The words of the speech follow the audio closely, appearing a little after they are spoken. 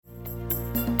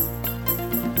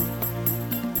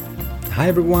Hi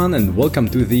everyone and welcome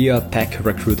to the Tech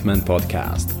Recruitment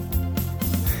Podcast.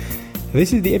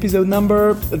 This is the episode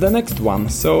number, the next one,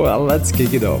 so let's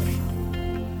kick it off.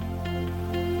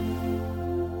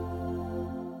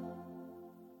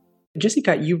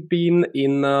 Jessica, you've been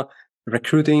in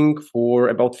recruiting for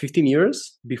about 15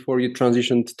 years before you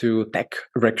transitioned to tech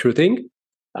recruiting.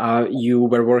 You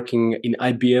were working in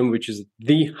IBM, which is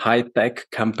the high-tech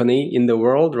company in the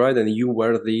world, right? And you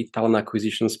were the talent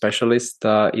acquisition specialist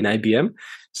in IBM.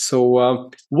 So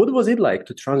what was it like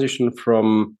to transition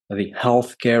from the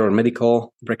healthcare or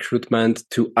medical recruitment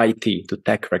to IT, to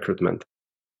tech recruitment?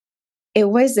 It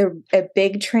was a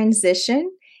big transition,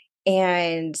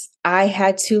 and I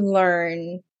had to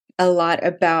learn a lot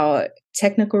about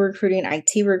technical recruiting,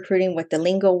 IT recruiting, what the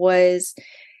lingo was,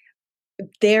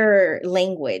 their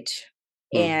language.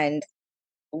 And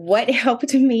what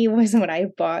helped me was when I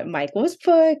bought Michael's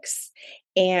books,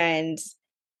 and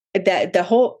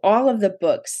all of the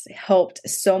books helped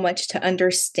so much to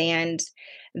understand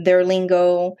their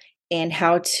lingo and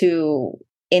how to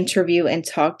interview and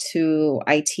talk to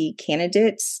IT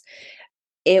candidates.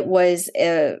 It was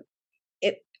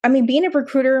being a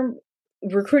recruiter,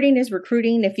 recruiting is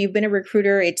recruiting. If you've been a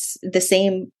recruiter, it's the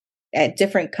same at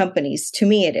different companies. To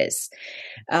me, it is.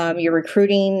 You're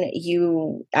recruiting,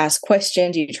 you ask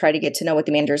questions, you try to get to know what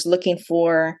the manager is looking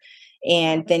for,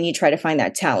 and then you try to find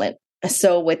that talent.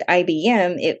 So with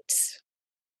IBM, it's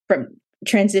from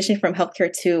transition from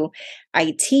healthcare to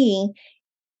IT,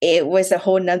 it was a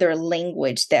whole nother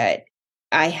language that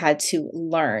I had to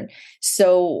learn.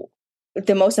 So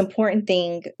the most important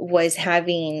thing was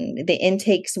having the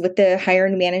intakes with the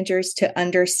hiring managers to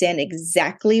understand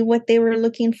exactly what they were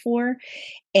looking for,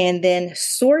 and then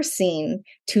sourcing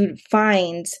to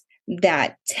find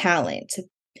that talent.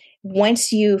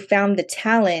 Once you found the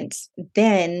talent,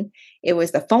 then it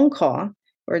was the phone call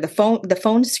or the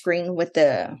phone screen with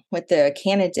the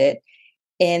candidate.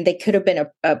 And they could have been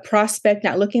a prospect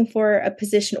not looking for a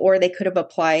position, or they could have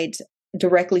applied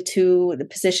directly to the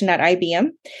position at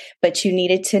IBM, but you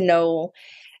needed to know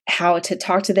how to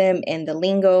talk to them and the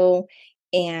lingo.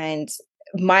 And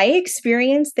my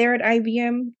experience there at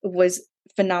IBM was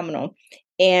phenomenal.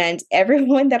 And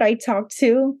everyone that I talked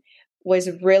to was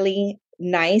really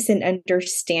nice and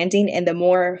understanding. And the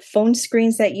more phone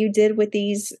screens that you did with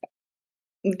the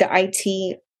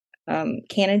IT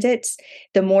candidates,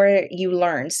 the more you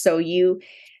learn. So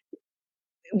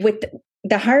with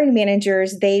the hiring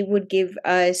managers, they would give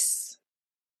us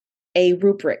a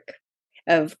rubric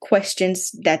of questions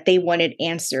that they wanted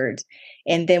answered,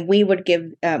 and then we would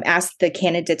ask the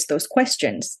candidates those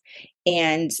questions.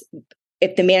 And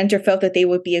if the manager felt that they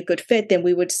would be a good fit, then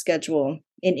we would schedule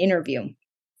an interview.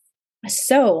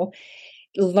 So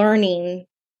learning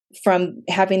from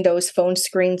having those phone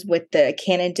screens with the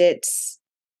candidates,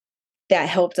 that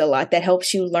helped a lot. That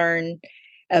helps you learn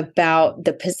about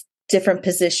the different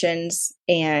positions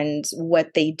and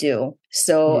what they do.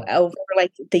 So over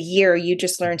like the year, you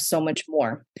just learn so much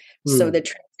more. So the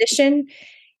transition,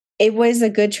 it was a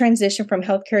good transition from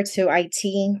healthcare to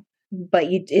IT, but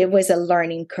it was a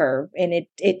learning curve, and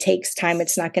it takes time.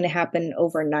 It's not going to happen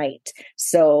overnight.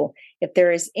 So if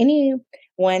there is anyone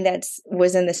that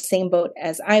was in the same boat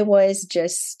as I was,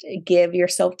 just give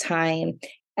yourself time.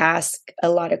 Ask a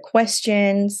lot of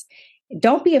questions.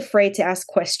 Don't be afraid to ask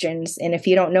questions. And if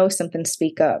you don't know something,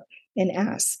 speak up and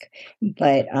ask.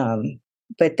 But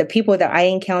the people that I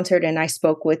encountered and I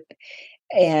spoke with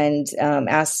and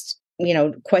asked,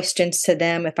 questions to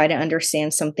them, if I didn't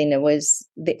understand something, it was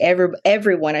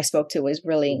everyone I spoke to was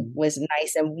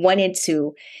nice and wanted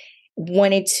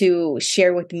to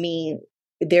share with me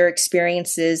their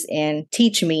experiences and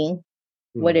teach me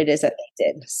what it is that they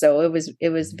did. So it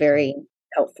was very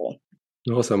helpful.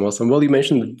 Awesome. Well, you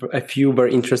mentioned a few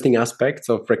very interesting aspects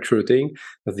of recruiting,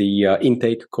 the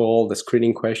intake call, the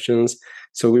screening questions.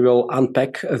 So we will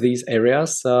unpack these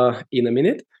areas in a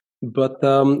minute. But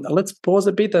let's pause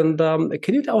a bit. And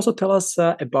can you also tell us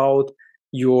about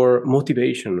your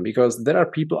motivation? Because there are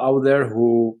people out there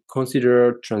who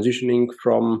consider transitioning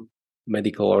from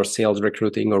medical or sales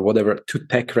recruiting or whatever to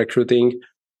tech recruiting,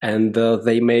 and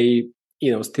they may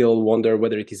still wonder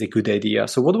whether it is a good idea.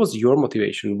 So what was your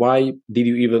motivation? Why did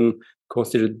you even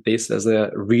consider this as a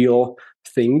real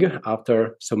thing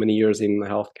after so many years in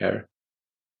healthcare?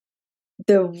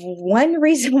 The one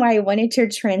reason why I wanted to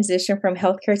transition from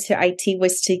healthcare to IT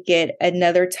was to get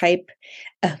another type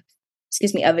of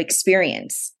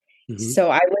experience. So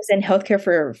I was in healthcare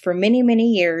for many, many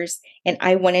years, and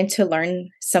I wanted to learn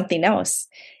something else.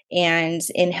 And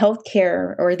in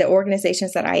healthcare, or the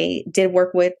organizations that I did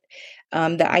work with,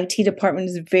 the IT department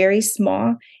is very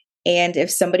small, And if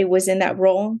somebody was in that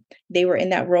role, they were in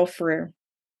that role for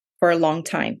a long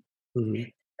time. Mm-hmm.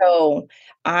 So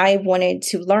I wanted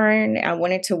to learn. I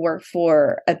wanted to work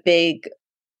for a big,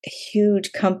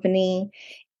 huge company,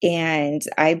 and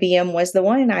IBM was the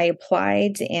one. I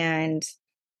applied, and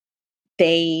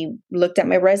they looked at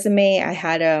my resume. I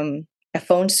had a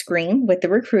phone screen with the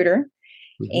recruiter,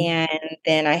 Mm-hmm. and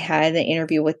then I had an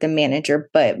interview with the manager.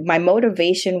 But my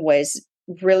motivation was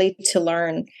really to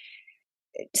learn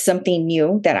something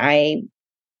new that I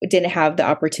didn't have the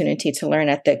opportunity to learn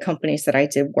at the companies that I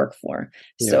did work for.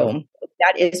 Yeah. So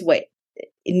that is what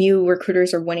new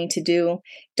recruiters are wanting to do.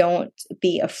 Don't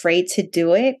be afraid to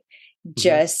do it. Mm-hmm.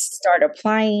 Just start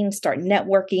applying, start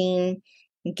networking,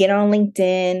 get on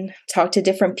LinkedIn, talk to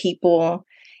different people,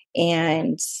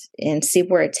 and see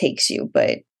where it takes you.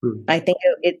 But Mm-hmm. I think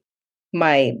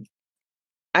my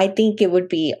I think it would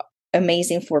be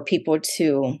amazing for people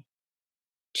to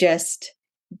just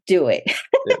do it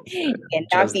Yeah. and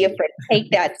not Just be afraid.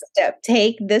 Take that step.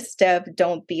 Take this step.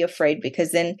 Don't be afraid,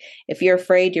 because then if you're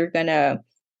afraid, you're gonna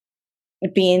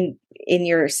be in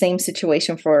your same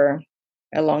situation for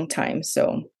a long time.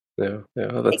 So yeah,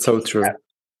 that's take so that true. step.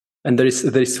 And there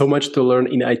is so much to learn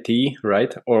in IT,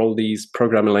 right? All these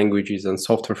programming languages and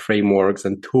software frameworks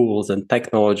and tools and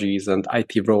technologies and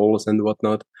IT roles and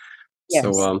whatnot.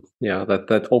 So Yes.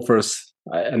 that offers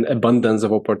an abundance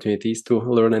of opportunities to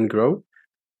learn and grow.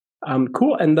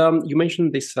 Cool. And you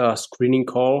mentioned this screening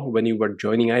call when you were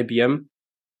joining IBM.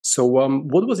 So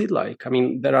what was it like? I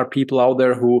mean, there are people out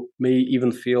there who may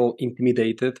even feel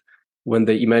intimidated when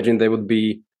they imagine they would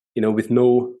be, with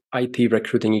no IT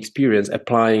recruiting experience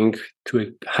applying to a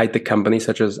high-tech company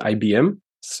such as IBM.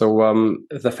 So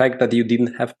the fact that you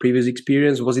didn't have previous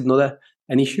experience, was it not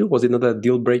an issue? Was it not a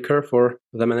deal breaker for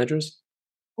the managers?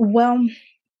 Well,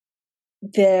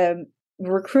 the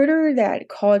recruiter that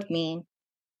called me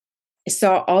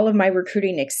saw all of my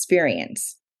recruiting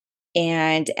experience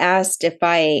and asked if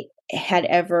I had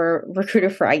ever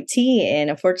recruited for IT. And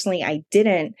unfortunately, I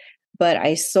didn't. But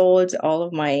I sold all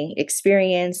of my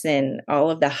experience and all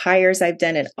of the hires I've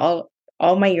done and all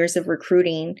my years of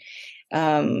recruiting,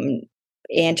 um,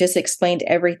 and just explained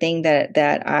everything that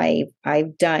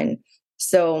I've done.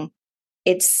 So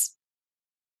it's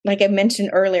like I mentioned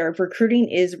earlier,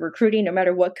 recruiting is recruiting no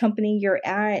matter what company you're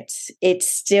at. It's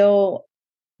still,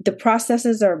 the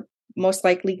processes are most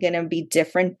likely going to be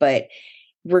different, but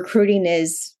recruiting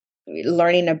is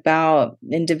learning about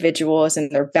individuals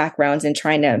and their backgrounds and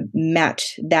trying to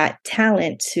match that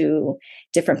talent to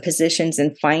different positions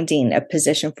and finding a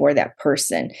position for that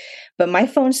person. But my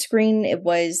phone screen,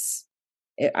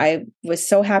 I was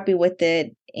so happy with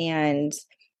it, and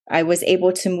I was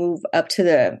able to move up to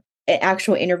the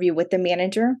actual interview with the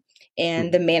manager,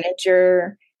 and the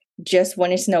manager just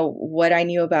wanted to know what I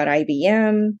knew about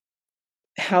IBM,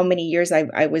 how many years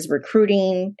I was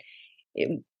recruiting.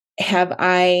 Have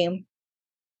I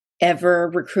ever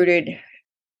recruited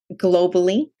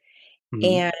globally? Mm-hmm.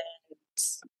 And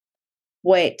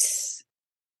what,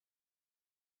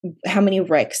 how many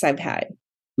recs I've had?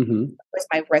 Mm-hmm. Was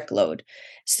my rec load?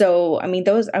 So,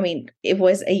 it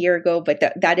was a year ago, but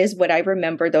that is what I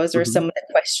remember. Those are Mm-hmm. some of the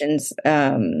questions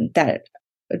that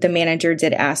the manager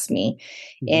did ask me.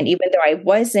 Mm-hmm. And even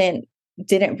though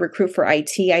didn't recruit for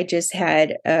IT, I just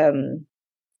had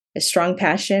a strong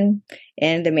passion,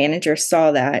 and the manager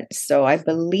saw that. So I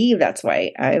believe that's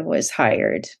why I was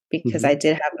hired, because Mm-hmm. I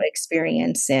did have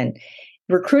experience and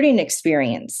recruiting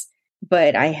experience,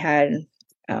 but I had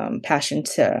passion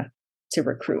to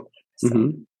recruit. So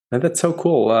Mm-hmm. And that's so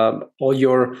cool. All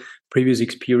your previous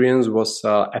experience was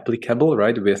applicable,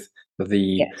 right? With the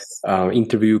yes.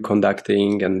 interview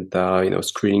conducting and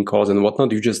screening calls and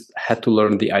whatnot. You just had to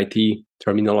learn the IT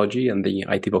terminology and the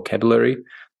IT vocabulary.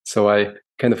 So I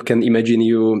kind of can imagine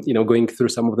you, going through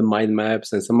some of the mind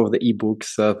maps and some of the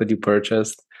ebooks that you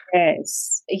purchased.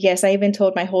 Yes. Yes. I even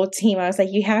told my whole team, I was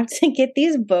like, you have to get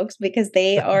these books because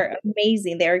they are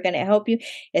amazing. They are going to help you,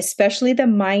 especially the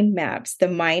mind maps. The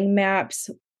mind maps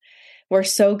were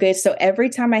so good. So every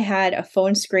time I had a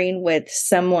phone screen with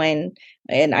someone,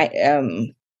 and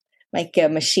like a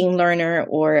machine learner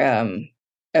or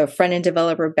a front end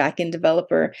developer, back end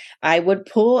developer, I would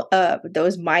pull up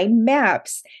those mind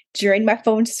maps during my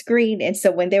phone screen. And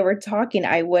so when they were talking,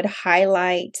 I would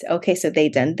highlight, okay, so they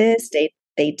done this,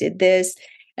 they did this.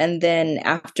 And then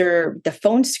after the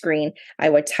phone screen, I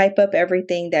would type up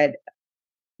everything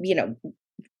you know,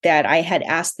 that I had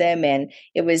asked them. And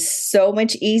it was so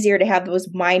much easier to have those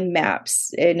mind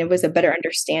maps. And it was a better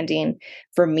understanding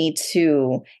for me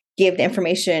to give the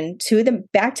information to them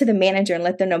back to the manager and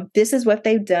let them know this is what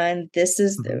they've done. This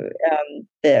is Mm-hmm.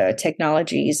 the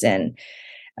technologies and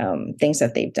things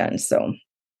that they've done. So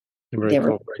Very they were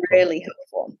cool. Very cool. really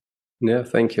helpful. Yeah,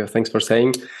 thank you. Thanks for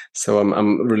saying. So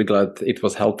I'm really glad it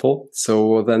was helpful.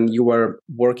 So then you were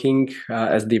working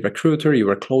as the recruiter, you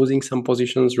were closing some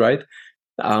positions, right?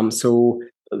 So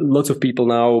lots of people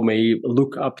now may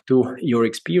look up to your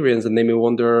experience and they may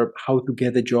wonder how to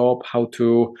get a job, how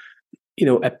to,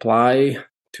 apply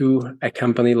to a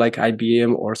company like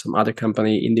IBM or some other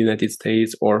company in the United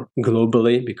States or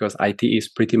globally, because IT is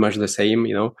pretty much the same,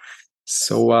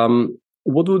 So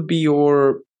what would be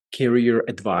your career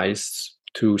advice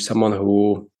to someone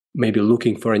who may be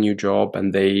looking for a new job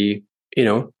and they,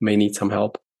 may need some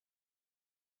help?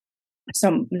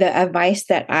 So the advice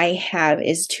that I have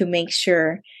is to make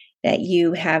sure that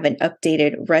you have an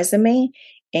updated resume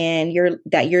and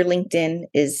that your LinkedIn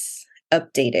is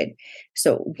updated.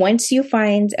 So once you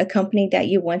find a company that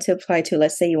you want to apply to,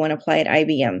 let's say you want to apply at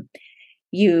IBM,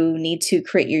 you need to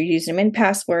create your username and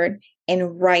password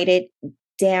and write it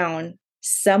down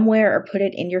somewhere or put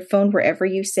it in your phone wherever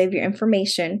you save your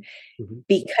information,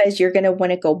 because you're going to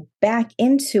want to go back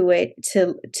into it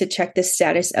to check the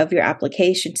status of your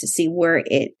application to see where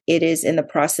it is in the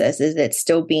process. Is it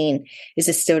still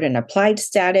an applied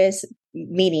status,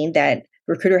 meaning that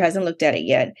recruiter hasn't looked at it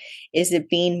yet? Is it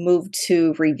being moved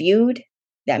to reviewed?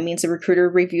 That means the recruiter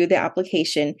reviewed the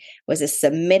application. Was it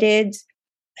submitted?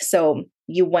 So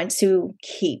you want to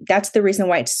that's the reason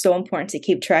why it's so important to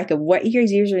keep track of what your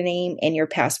username and your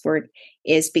password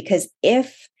is, because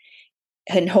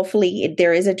and hopefully if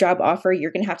there is a job offer,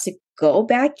 you're going to have to go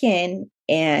back in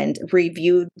and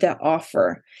review the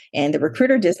offer. And the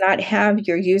recruiter does not have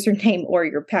your username or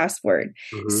your password.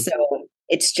 So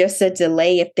it's just a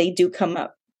delay if they do come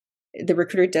up. The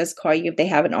recruiter does call you if they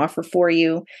have an offer for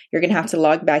you. You're going to have to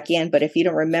log back in. But if you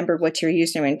don't remember what your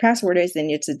username and password is, then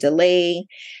it's a delay.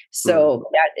 So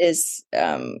that is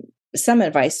some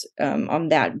advice on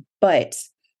that. But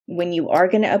when you are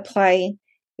going to apply,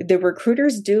 the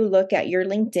recruiters do look at your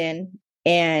LinkedIn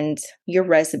and your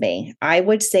resume. I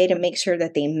would say to make sure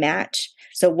that they match.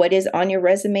 So what is on your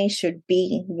resume should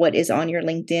be what is on your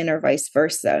LinkedIn or vice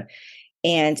versa.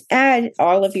 And add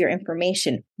all of your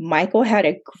information. Michael had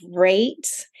a great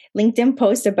LinkedIn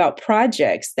post about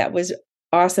projects that was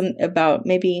awesome. About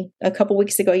maybe a couple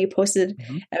weeks ago, you posted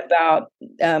about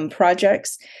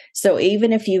projects. So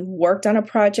even if you've worked on a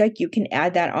project, you can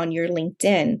add that on your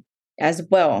LinkedIn as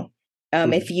well.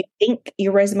 If you think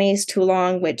your resume is too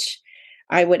long, which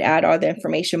I would add all the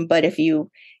information, but if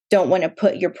you don't want to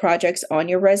put your projects on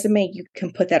your resume, you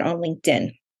can put that on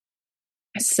LinkedIn.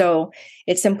 So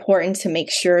it's important to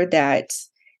make sure that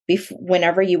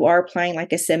whenever you are applying,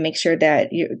 like I said, make sure that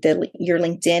your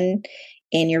LinkedIn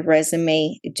and your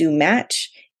resume do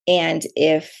match. And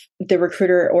if the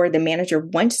recruiter or the manager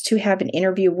wants to have an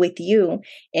interview with you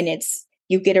and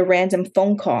you get a random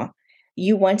phone call,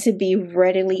 you want to be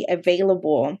readily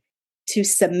available to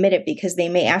submit it, because they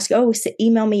may ask, so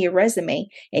email me your resume,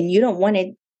 and you don't want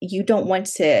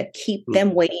to keep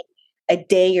them waiting a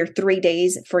day or 3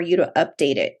 days for you to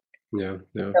update it. Yeah.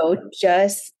 So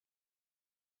just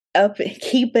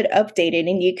keep it updated.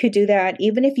 And you could do that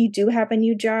even if you do have a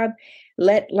new job.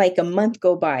 Let like a month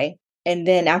go by, and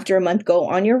then after a month, go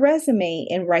on your resume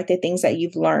and write the things that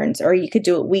you've learned. Or you could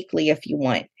do it weekly if you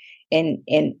want, and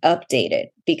update it.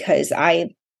 Because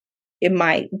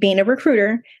being a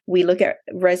recruiter, we look at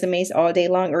resumes all day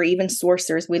long, or even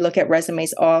sourcers, we look at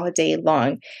resumes all day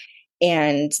long.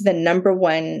 And the number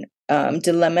one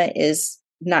dilemma is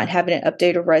not having an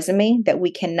updated resume that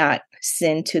we cannot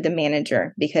send to the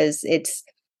manager, because it's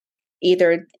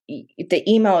either the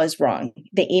email is wrong,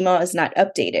 the email is not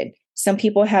updated. Some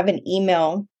people have an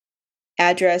email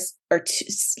address or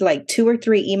like 2 or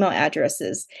 3 email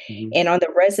addresses, and on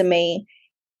the resume,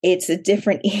 it's a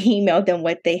different email than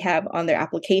what they have on their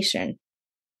application.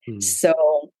 So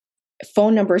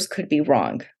phone numbers could be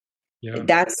wrong. Yeah.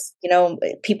 That's,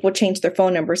 people change their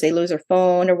phone numbers, they lose their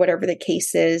phone or whatever the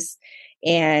case is.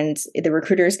 And the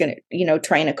recruiter is going to,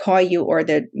 trying to call you, or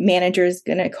the manager is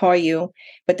going to call you,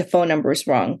 but the phone number is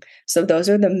wrong. So those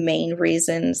are the main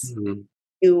reasons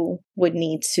you would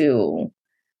need to,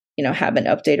 have an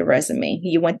updated resume.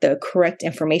 You want the correct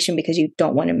information because you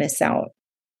don't want to miss out.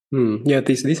 Yeah,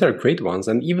 these are great ones.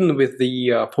 And even with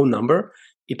the phone number,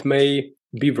 it may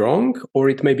be wrong or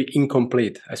it may be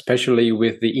incomplete, especially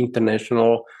with the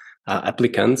international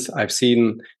applicants. I've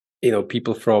seen,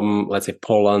 people from, let's say,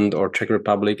 Poland or Czech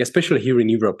Republic, especially here in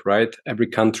Europe, right? Every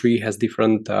country has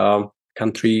different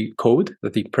country code,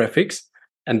 the prefix,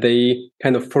 and they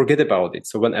kind of forget about it.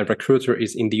 So when a recruiter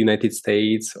is in the United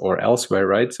States or elsewhere,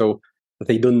 right? So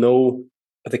they don't know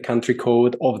the country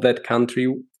code of that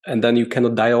country and then you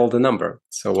cannot dial the number.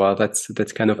 So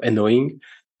that's kind of annoying.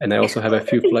 And I also have a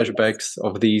few flashbacks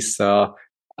of these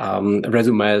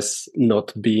resumes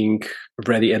not being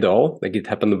ready at all. Like it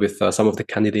happened with some of the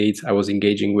candidates I was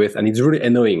engaging with, and it's really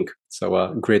annoying.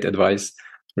 So great advice,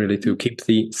 really, to keep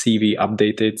the CV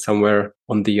updated somewhere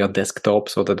on the desktop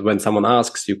so that when someone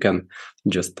asks, you can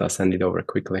just send it over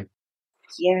quickly.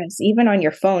 Yes, even on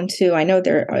your phone too. I know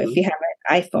there, if you have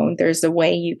an iPhone, there's a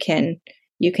way you can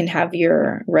have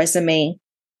your resume.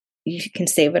 You can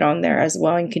save it on there as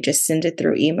well, and you can just send it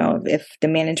through email if the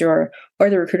manager or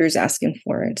the recruiter is asking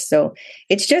for it. So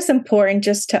it's just important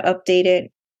just to update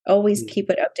it. Always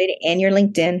keep it updated, and your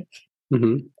LinkedIn.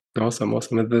 Awesome.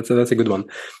 That's a good one.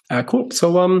 Cool.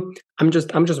 So I'm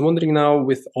just wondering now,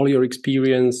 with all your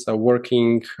experience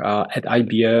working at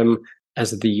IBM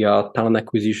as the talent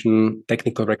acquisition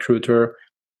technical recruiter,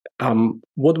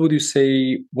 what would you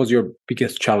say was your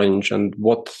biggest challenge, and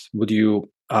what would you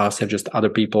suggest other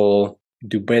people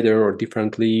do better or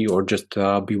differently, or just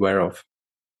beware of?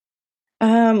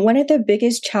 One of the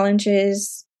biggest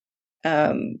challenges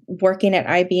working at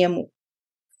IBM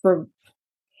for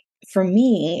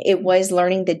me, it was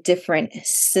learning the different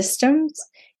systems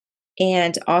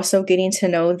and also getting to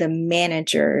know the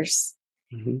managers.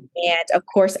 And of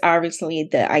course, obviously,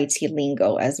 the IT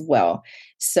lingo as well.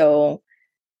 So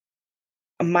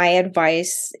my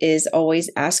advice is always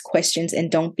ask questions and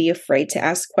don't be afraid to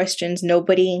ask questions.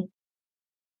 The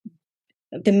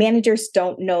managers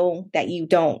don't know that you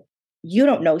don't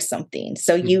know something.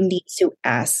 So you need to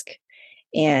ask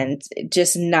and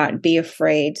just not be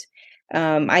afraid.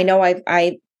 I know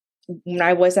when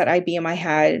I was at IBM, I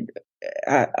had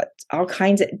all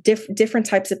kinds of different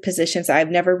types of positions I've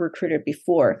never recruited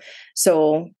before.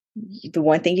 So the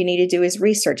one thing you need to do is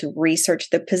research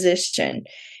the position,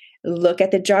 look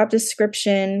at the job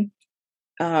description.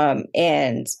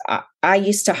 And I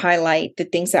used to highlight the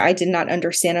things that I did not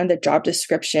understand on the job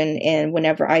description. And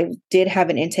whenever I did have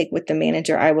an intake with the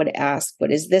manager, I would ask, what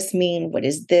does this mean? What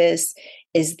is this?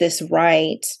 Is this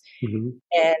right?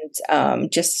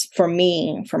 And just for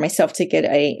myself to get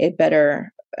a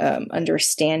better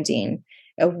understanding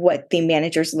of what the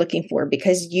manager is looking for,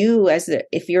 because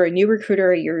if you're a new recruiter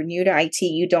or you're new to IT,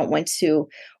 you don't want to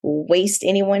waste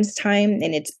anyone's time,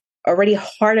 and it's already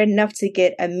hard enough to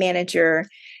get a manager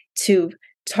to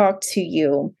talk to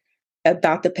you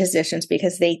about the positions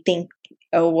because they think,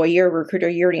 oh, well, you're a recruiter,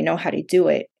 you already know how to do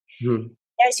it.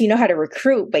 Yes, you know how to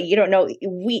recruit, but you don't know.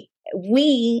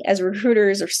 We as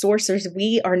recruiters or sourcers,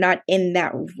 we are not in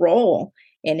that role,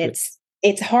 and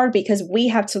it's hard because we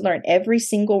have to learn every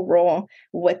single role,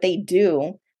 what they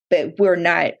do, but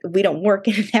we don't work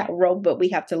in that role, but we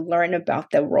have to learn about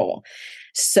the role.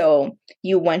 So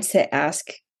you want to ask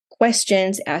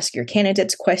questions, ask your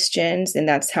candidates questions, and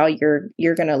that's how you're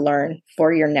going to learn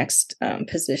for your next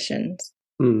positions.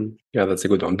 Yeah, that's a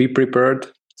good one. Be prepared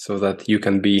so that you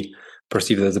can be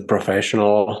perceived as a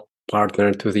professional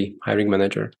partner to the hiring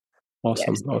manager.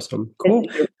 Awesome. Yes. Awesome. Cool.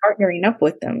 You're partnering up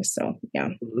with them. So, yeah.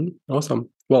 Awesome.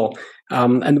 Well,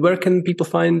 and where can people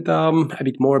find a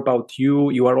bit more about you?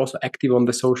 You are also active on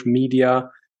the social media.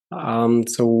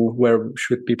 So where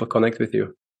should people connect with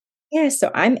you? Yeah,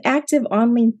 so I'm active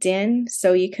on LinkedIn.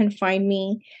 So you can find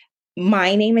me.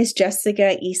 My name is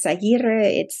Jessica Izaguirre.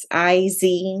 It's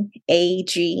Izaguirre.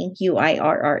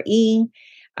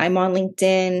 I'm on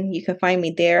LinkedIn. You can find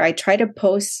me there. I try to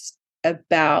post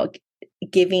about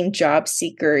giving job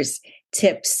seekers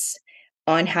tips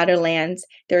on how to land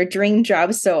their dream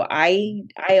job. So I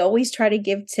always try to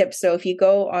give tips. So if you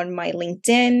go on my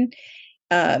LinkedIn,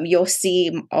 you'll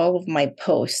see all of my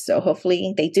posts. So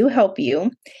hopefully they do help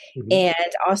you. And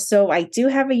also I do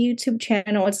have a YouTube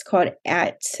channel. It's called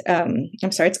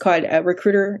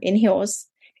Recruiter in Heels.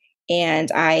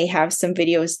 And I have some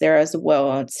videos there as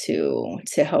well to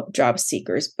help job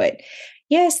seekers. But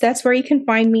yes, that's where you can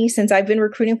find me. Since I've been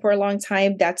recruiting for a long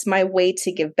time, that's my way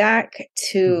to give back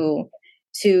to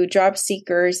job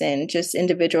seekers and just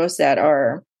individuals that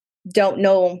don't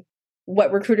know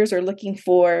what recruiters are looking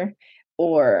for,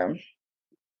 or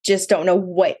just don't know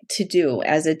what to do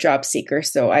as a job seeker.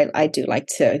 So I do like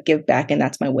to give back, and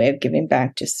that's my way of giving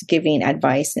back, just giving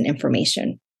advice and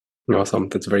information. Awesome.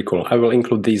 That's very cool. I will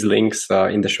include these links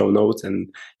in the show notes and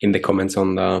in the comments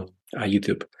on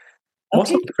YouTube.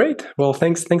 Awesome. Okay. Great. Well,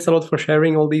 thanks a lot for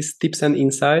sharing all these tips and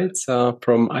insights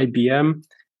from IBM.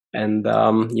 And,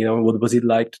 what was it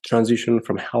like to transition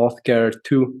from healthcare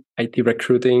to IT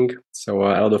recruiting? So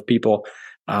a lot of people,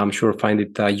 I'm sure, find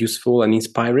it useful and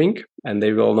inspiring, and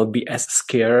they will not be as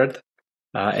scared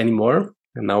anymore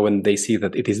And now when they see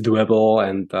that it is doable,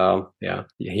 and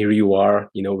here you are,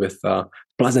 with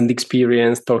pleasant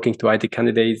experience talking to IT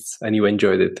candidates, and you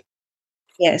enjoyed it.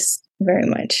 Yes, very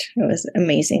much. It was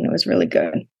amazing. It was really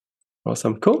good.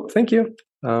 Awesome. Cool. Thank you.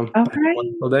 All right. Have a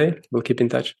wonderful day. We'll keep in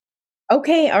touch.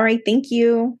 Okay. All right. Thank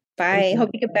you. Bye. Thank you.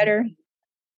 Hope you get better.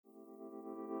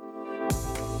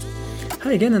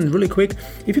 Hi again, and really quick,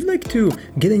 if you'd like to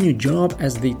get a new job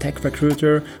as the tech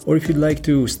recruiter, or if you'd like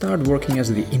to start working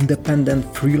as the independent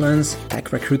freelance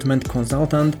tech recruitment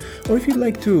consultant, or if you'd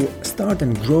like to start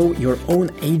and grow your own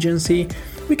agency,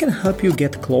 we can help you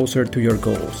get closer to your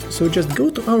goals. So just go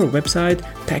to our website,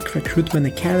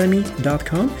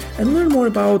 techrecruitmentacademy.com, and learn more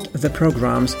about the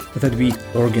programs that we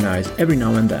organize every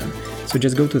now and then. So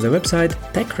just go to the website,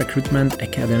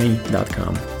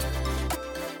 techrecruitmentacademy.com.